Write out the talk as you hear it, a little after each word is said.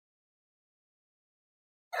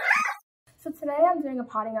So today I'm doing a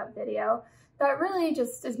potting up video that really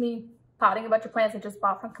just is me potting a bunch of plants I just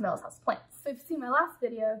bought from Camila's House of Plants. So if you've seen my last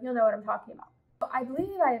video, you'll know what I'm talking about. So I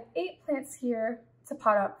believe I have 8 plants here to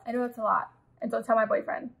pot up. I know it's a lot, and don't tell my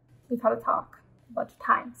boyfriend. We've had to talk a bunch of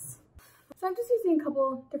times. So I'm just using a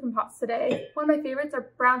couple different pots today. One of my favorites are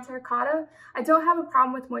brown terracotta. I don't have a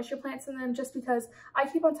problem with moisture plants in them just because I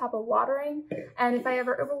keep on top of watering, and if I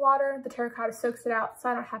ever overwater, the terracotta soaks it out, so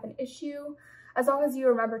I don't have an issue. As long as you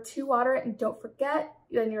remember to water it and don't forget,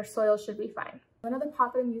 then your soil should be fine. Another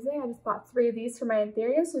pot that I'm using, I just bought 3 of these for my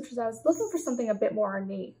anthuriums, which is I was looking for something a bit more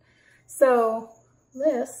ornate. So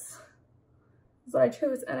this is what I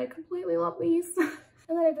chose, and I completely love these. And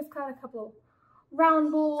then I just got a couple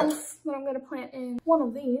round bowls that I'm going to plant in one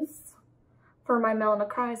of these for my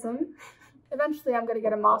melanochrysum. Eventually I'm going to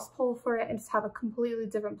get a moss pole for it and just have a completely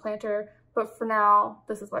different planter, but for now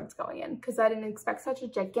this is what it's going in because I didn't expect such a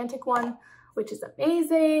gigantic one, which is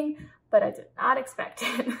amazing, but I did not expect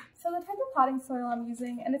it. So the type of potting soil I'm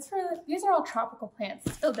using, and these are all tropical plants,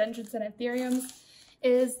 philodendrons and anthuriums,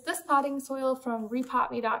 is this potting soil from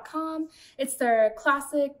repotme.com. It's their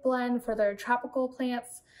classic blend for their tropical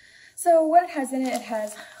plants. So what it has in it, it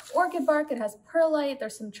has orchid bark, it has perlite,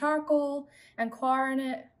 there's some charcoal and coir in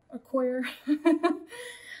it, or coir.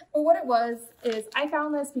 But what it was is I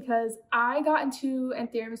found this because I got into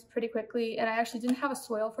anthuriums pretty quickly and I actually didn't have a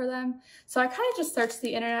soil for them. So I kind of just searched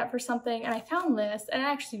the internet for something and I found this and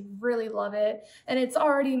I actually really love it. And it's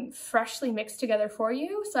already freshly mixed together for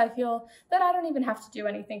you. So I feel that I don't even have to do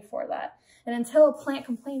anything for that. And until a plant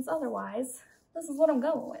complains otherwise, this is what I'm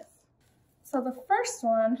going with. So the first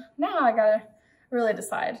one, now I gotta really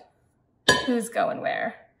decide who's going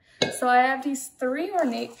where. So I have these 3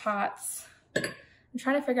 ornate pots. I'm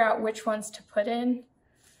trying to figure out which ones to put in.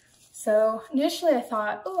 So initially I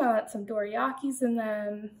thought, oh, I want some Doriakis in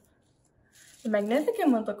them. The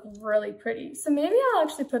Magnificum would look really pretty. So maybe I'll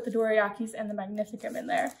actually put the Doriakis and the Magnificum in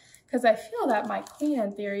there because I feel that my Queen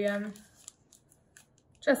Anthurium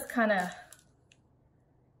just kind of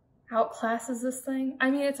outclasses this thing. I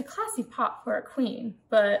mean, it's a classy pot for a queen,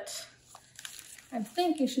 but I'm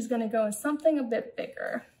thinking she's gonna go in something a bit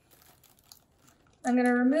bigger. I'm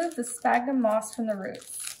gonna remove the sphagnum moss from the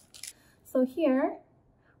roots. So here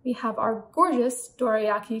we have our gorgeous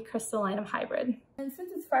Doriaki crystallinum hybrid. And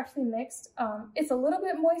since it's freshly mixed, it's a little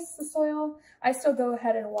bit moist, the soil. I still go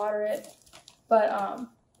ahead and water it, but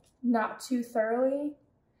not too thoroughly.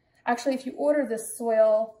 Actually, if you order this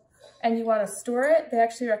soil and you wanna store it, they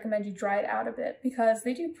actually recommend you dry it out a bit because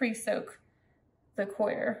they do pre-soak the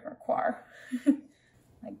coir or coir.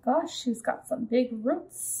 My gosh, she's got some big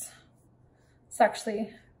roots. It's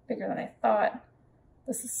actually bigger than I thought.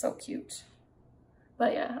 This is so cute.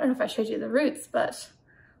 But yeah, I don't know if I showed you the roots, but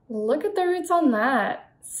look at the roots on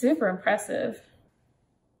that. Super impressive.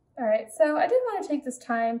 All right, so I did want to take this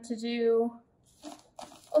time to do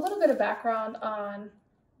a little bit of background on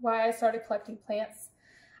why I started collecting plants.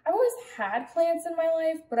 I've always had plants in my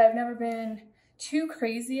life, but I've never been too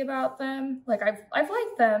crazy about them. Like I've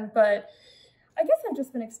liked them, but I guess I've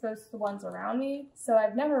just been exposed to the ones around me, so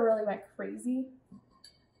I've never really went crazy.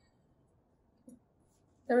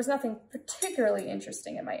 There was nothing particularly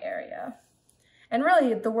interesting in my area. And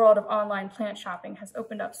really, the world of online plant shopping has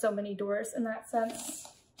opened up so many doors in that sense.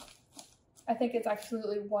 I think it's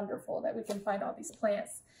absolutely wonderful that we can find all these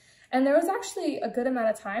plants. And there was actually a good amount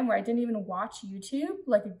of time where I didn't even watch YouTube,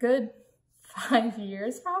 like a good 5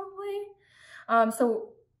 years probably.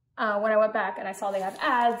 When I went back and I saw they had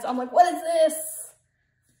ads, I'm like, what is this?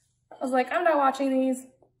 I was like, I'm not watching these,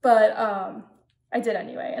 but I did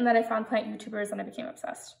anyway. And then I found plant YouTubers and I became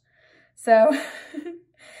obsessed. So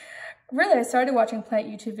really, I started watching plant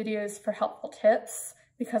YouTube videos for helpful tips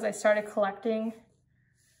because I started collecting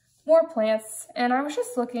more plants and I was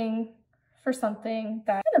just looking for something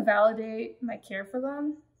that kind of validate my care for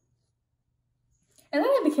them. And then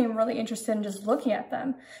I became really interested in just looking at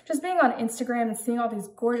them. Just being on Instagram and seeing all these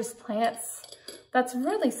gorgeous plants, that's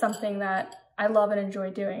really something that I love and enjoy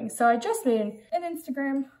doing. So I just made an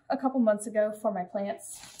Instagram a couple months ago for my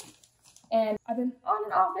plants. And I've been on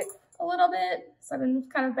and off it a little bit, so I've been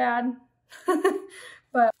kind of bad.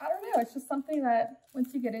 But I don't know, it's just something that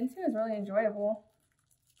once you get into is really enjoyable.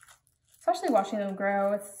 Especially watching them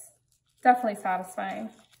grow, it's definitely satisfying.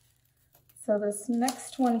 So this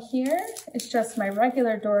next one here is just my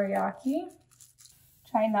regular Doriaki.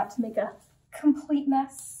 Trying not to make a complete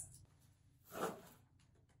mess.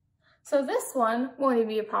 So this one won't even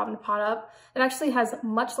be a problem to pot up. It actually has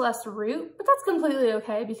much less root, but that's completely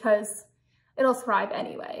okay because it'll thrive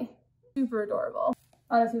anyway. Super adorable.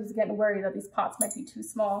 Honestly, I was getting worried that these pots might be too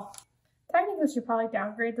small. Technically, I should probably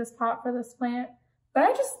downgrade this pot for this plant But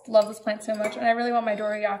I just love this plant so much, and I really want my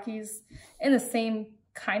dorayakis in the same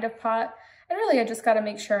kind of pot. And really, I just gotta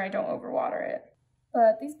make sure I don't overwater it.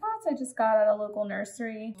 But these pots I just got at a local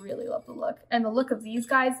nursery. Really love the look. And the look of these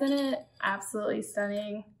guys in it, absolutely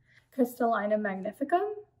stunning. Crystallina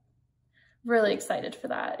magnificum. Really excited for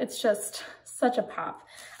that. It's just such a pop.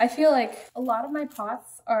 I feel like a lot of my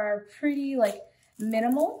pots are pretty like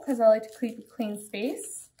minimal because I like to keep a clean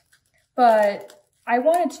space. But I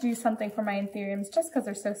wanted to do something for my anthuriums just because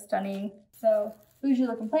they're so stunning. So bougie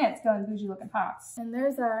looking plants go in bougie looking pots. And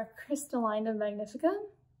there's our Crystallina magnificum.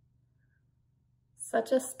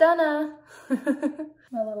 Such a stunner.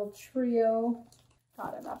 My little trio.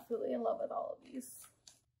 God, I'm absolutely in love with all of these.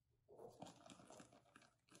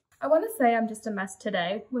 I want to say I'm just a mess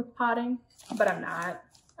today with potting, but I'm not.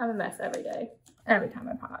 I'm a mess every day. Every time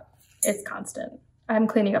I pot. It's constant. I'm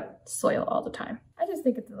cleaning up soil all the time. I just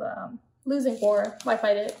think it's a losing war. Why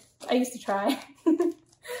fight it? I used to try.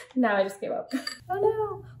 Now I just gave up. Oh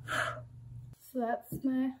no. So that's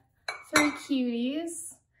my 3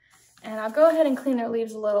 cuties. And I'll go ahead and clean their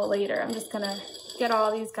leaves a little later. I'm just gonna get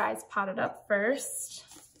all these guys potted up first.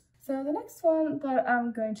 So the next one that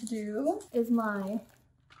I'm going to do is my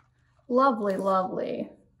lovely, lovely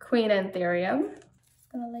Queen Anthurium.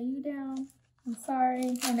 Gonna lay you down. I'm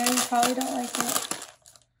sorry, I know you probably don't like it.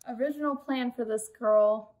 Original plan for this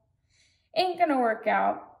girl ain't gonna work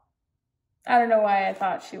out. I don't know why I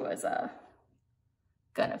thought she was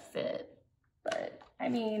gonna fit, but I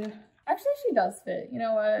mean, actually she does fit. You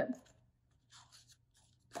know what?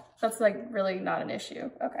 That's like really not an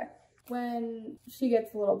issue. Okay. When she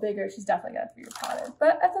gets a little bigger, she's definitely gonna have to be repotted.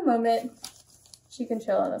 But at the moment, she can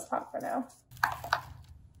chill in this pot for now.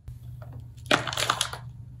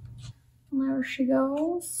 And there she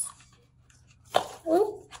goes.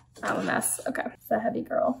 Whoop. I'm a mess. Okay. It's a heavy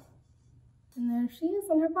girl. And there she is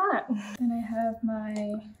in her pot. And I have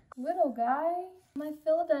my little guy, my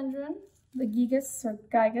philodendron, the gigas or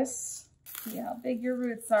gigas. See how big your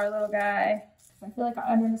roots are, little guy. I feel like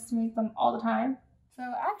I underestimate them all the time. So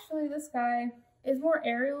actually this guy is more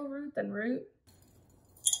aerial root than root.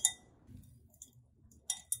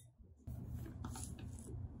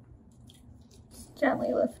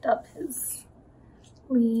 Gently lift up his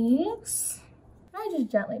leaves. I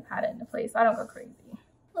just gently pat it into place. I don't go crazy.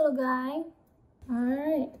 Little guy. All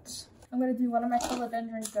right. I'm gonna do one of my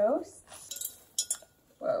philodendron ghosts.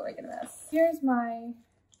 Whoa, I get a mess. Here's my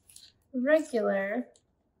regular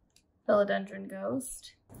philodendron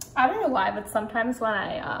ghost. I don't know why, but sometimes when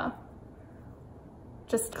I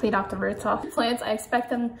just clean off the roots off plants, I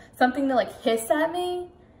expect something to like hiss at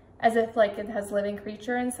me as if like it has living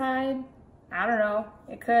creature inside. I don't know.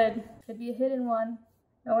 It could be a hidden one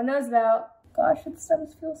no one knows about. Gosh, its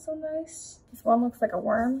stems feel so nice. This one looks like a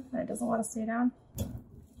worm and it doesn't want to stay down.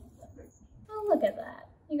 Oh, look at that.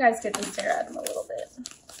 You guys get to stare at him a little bit.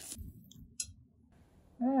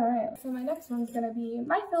 All right, so my next one's gonna be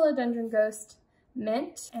my philodendron ghost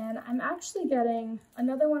mint, and I'm actually getting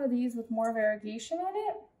another one of these with more variegation on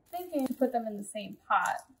it. Thinking to put them in the same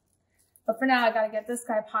pot, but for now I gotta get this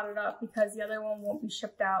guy potted up because the other one won't be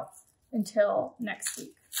shipped out until next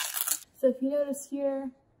week. So if you notice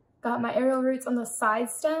here, got my aerial roots on the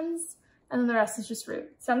side stems, and then the rest is just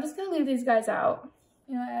root. So I'm just gonna leave these guys out.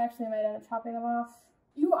 You know, I actually might end up chopping them off.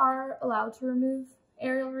 You are allowed to remove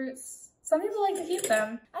aerial roots. Some people like to keep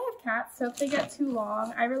them. I have cats, so if they get too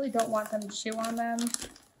long, I really don't want them to chew on them,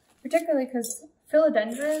 particularly because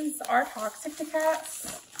philodendrons are toxic to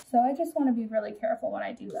cats. So I just want to be really careful when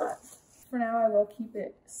I do that. For now, I will keep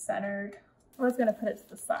it centered. I was gonna put it to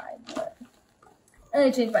the side, but I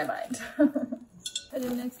changed my mind. I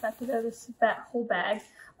didn't expect to go that whole bag,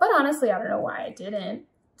 but honestly, I don't know why I didn't.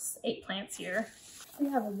 It's 8 plants here. We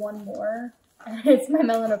have one more, and it's my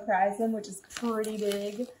melanoprism, which is pretty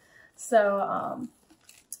big. So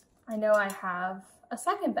I know I have a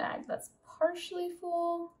second bag that's partially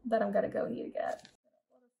full that I'm gonna go need to get.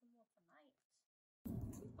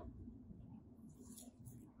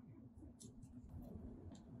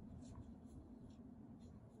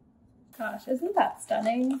 Gosh, isn't that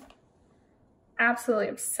stunning? Absolutely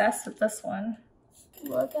obsessed with this one.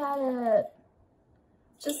 Look at it.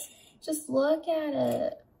 Just look at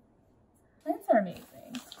it. Plants are amazing.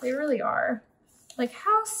 They really are. Like,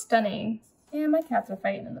 how stunning. And my cats are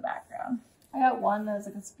fighting in the background. I got one that's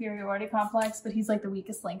like a superiority complex, but he's like the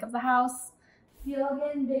weakest link of the house. Feel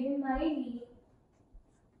getting big and mighty.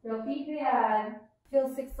 Don't be bad.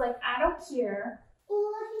 Feel sick's like, I don't care.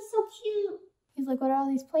 Oh, he's so cute. He's like, what are all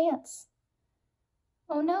these plants?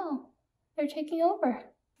 Oh no, they're taking over.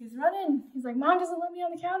 He's running. He's like, Mom doesn't let me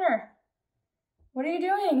on the counter. What are you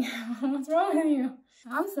doing? What's wrong with you?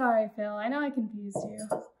 I'm sorry, Phil. I know I confused you.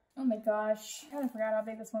 Oh my gosh. I kind of forgot how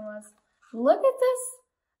big this one was. Look at this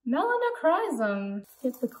melanochrysum.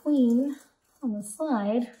 Get the queen on the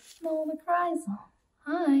side. Melanochrysum.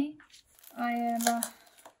 Hi. I am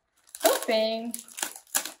hoping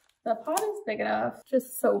the pot is big enough.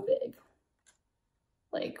 Just so big.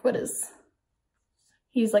 Like, what is...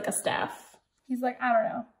 He's like a staff. He's like, I don't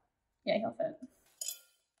know. Yeah, he'll fit.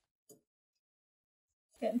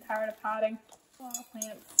 Getting tired of potting. A lot of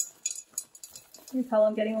plants. You can tell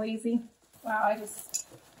I'm getting lazy. Wow, I just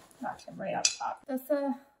knocked him right out of the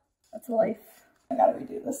pot. That's life. I gotta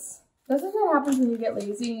redo this. This is what happens when you get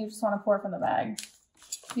lazy and you just want to pour from the bag.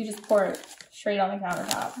 You just pour it straight on the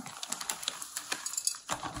countertop.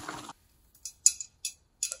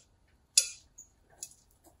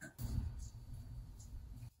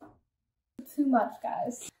 Too much,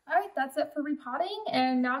 guys. All right, that's it for repotting,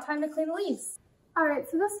 and now time to clean the leaves. All right,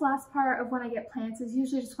 so this last part of when I get plants is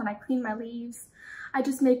usually just when I clean my leaves. I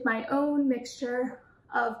just make my own mixture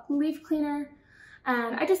of leaf cleaner,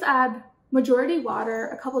 and I just add majority water,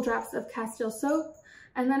 a couple drops of Castile soap,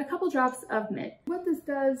 and then a couple drops of mint. What this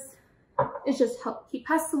does is just help keep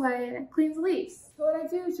pests away, and it cleans the leaves. So what I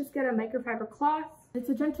do is just get a microfiber cloth. It's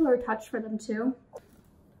a gentler touch for them too.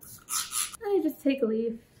 And you just take a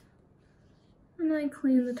leaf, and then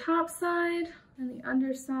clean the top side and the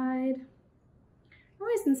underside.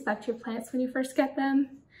 Always inspect your plants when you first get them.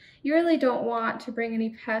 You really don't want to bring any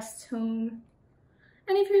pests home.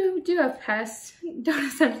 And if you do have pests, don't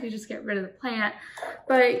essentially just get rid of the plant,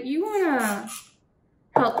 but you want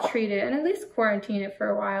to help treat it and at least quarantine it for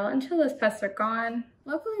a while until those pests are gone.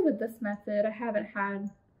 Luckily with this method, I haven't had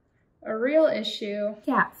a real issue.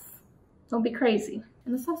 Yes, don't be crazy.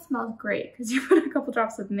 And the stuff smells great because you put a couple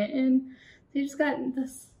drops of mint in, so you just got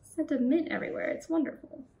this scent of mint everywhere. It's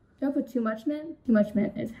wonderful. Don't put too much mint. Too much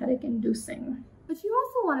mint is headache inducing. But you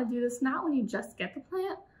also want to do this not when you just get the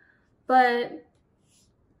plant, but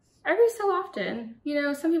every so often. You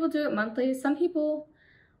know, some people do it monthly. Some people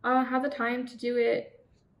have the time to do it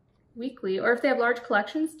weekly, or if they have large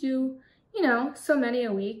collections, do, you know, so many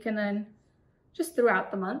a week and then just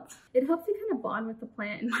throughout the month. It helps you kind of bond with the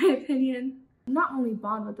plant, in my opinion. Not only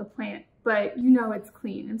bond with the plant, but you know it's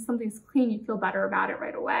clean. If something's clean, you feel better about it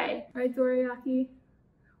right away. All right, Dorayaki,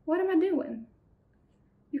 what am I doing?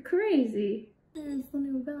 You're crazy. There's the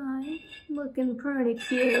new guy, looking pretty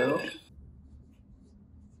cute.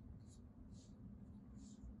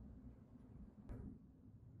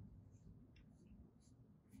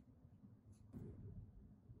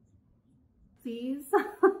 These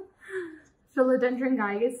philodendron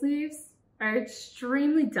gigas leaves are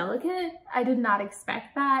extremely delicate. I did not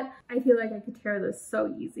expect that. I feel like I could tear this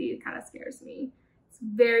so easy. It kind of scares me. It's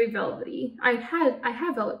very velvety. I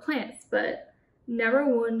have velvet plants, but never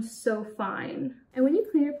one so fine. And when you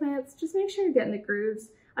clean your plants, just make sure you're getting the grooves.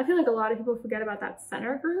 I feel like a lot of people forget about that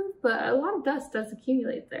center groove, but a lot of dust does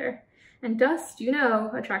accumulate there. And dust, you know,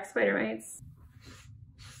 attracts spider mites.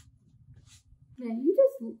 Man, you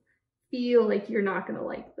just feel like you're not gonna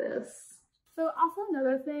like this. So also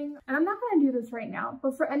another thing, and I'm not gonna do this right now,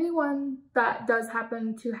 but for anyone that does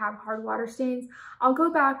happen to have hard water stains, I'll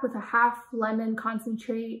go back with a half lemon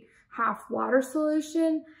concentrate, half water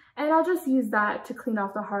solution, and I'll just use that to clean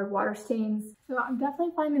off the hard water stains. So I'm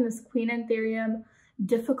definitely finding this Queen Anthurium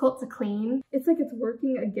difficult to clean. It's like it's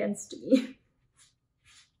working against me.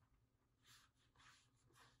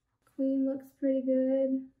 Queen looks pretty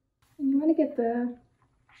good. And you wanna get the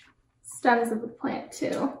stems of the plant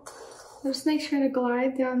too. Just make sure to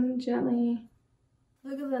glide down them gently.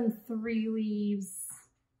 Look at them 3 leaves.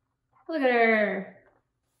 Look at her.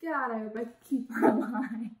 God, I hope I can keep her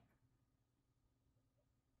alive.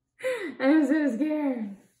 I'm so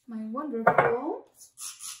scared. My wonderful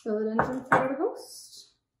philodendron Florida Ghost.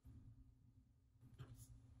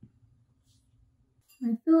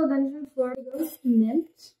 My philodendron Florida Ghost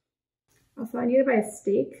mint. Also, I need to buy a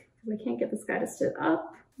stake because I can't get this guy to sit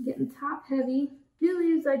up. I'm getting top heavy. New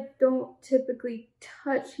leaves I don't typically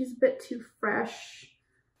touch. He's a bit too fresh.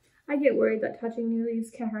 I get worried that touching new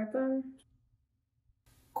leaves can hurt them.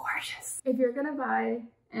 Gorgeous. If you're gonna buy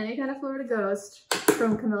any kind of Florida Ghost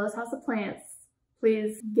from Camila's House of Plants,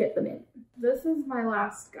 please get them in. This is my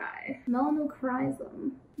last guy,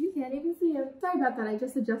 Melanochrysum. You can't even see him. Sorry about that, I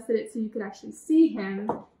just adjusted it so you could actually see him.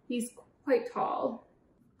 He's quite tall.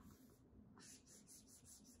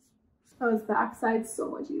 Oh, his backside's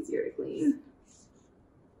so much easier to clean.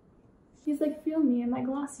 He's like, feel me and my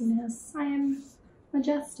glossiness. I am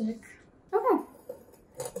majestic. Okay,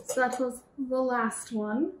 so that was the last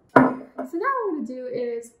one. So now what I'm going to do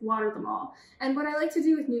is water them all. And what I like to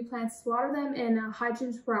do with new plants is water them in a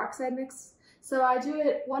hydrogen peroxide mix. So I do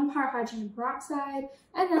it 1 part hydrogen peroxide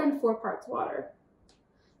and then 4 parts water.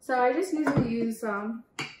 So I just usually use a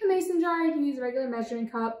mason jar. You can use a regular measuring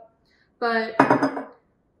cup, but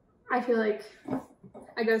I feel like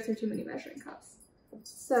I go through too many measuring cups.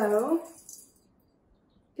 So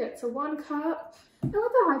get to 1 cup. And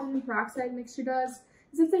what the hydrogen peroxide mixture does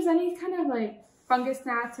is if there's any kind of like fungus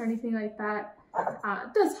gnats or anything like that,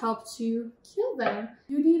 it does help to kill them.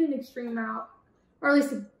 You need an extreme amount, or at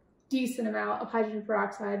least a decent amount of hydrogen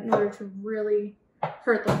peroxide in order to really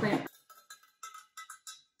hurt the plant.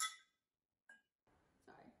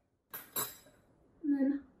 Sorry. And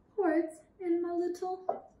then pour it in my little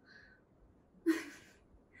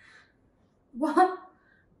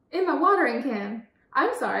in my watering can.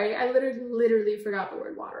 I'm sorry, I literally forgot the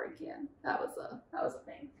word watering can. That was a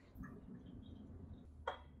thing.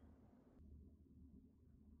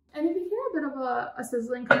 And if you hear a bit of a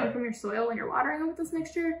sizzling coming from your soil when you're watering it with this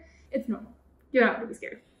mixture, it's normal. You don't have to be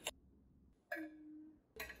scared.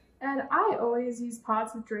 And I always use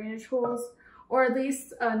pots with drainage holes, or at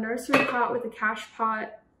least a nursery pot with a cash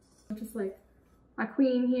pot. Just like my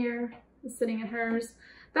queen here is sitting in hers.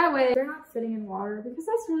 That way they're not sitting in water, because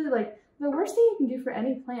that's really like the worst thing you can do for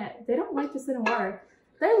any plant. They don't like to sit in water.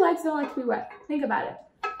 Their legs don't like to be wet. Think about it.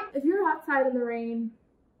 If you're outside in the rain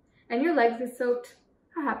and your legs are soaked,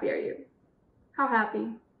 how happy are you? How happy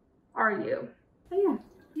are you? But yeah,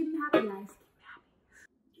 keep them happy, guys.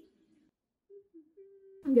 Keep them happy.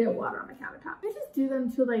 I'm getting water on my countertop. I just do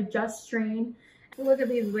them till they just strain. Look at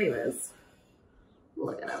these babies.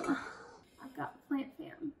 Look at them. I've got the plant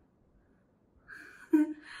fam.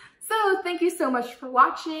 So thank you so much for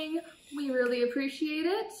watching. We really appreciate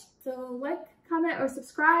it. So like, comment, or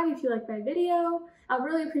subscribe if you like my video. I'll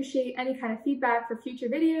really appreciate any kind of feedback for future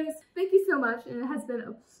videos. Thank you so much, and it has been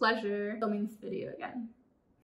a pleasure filming this video again.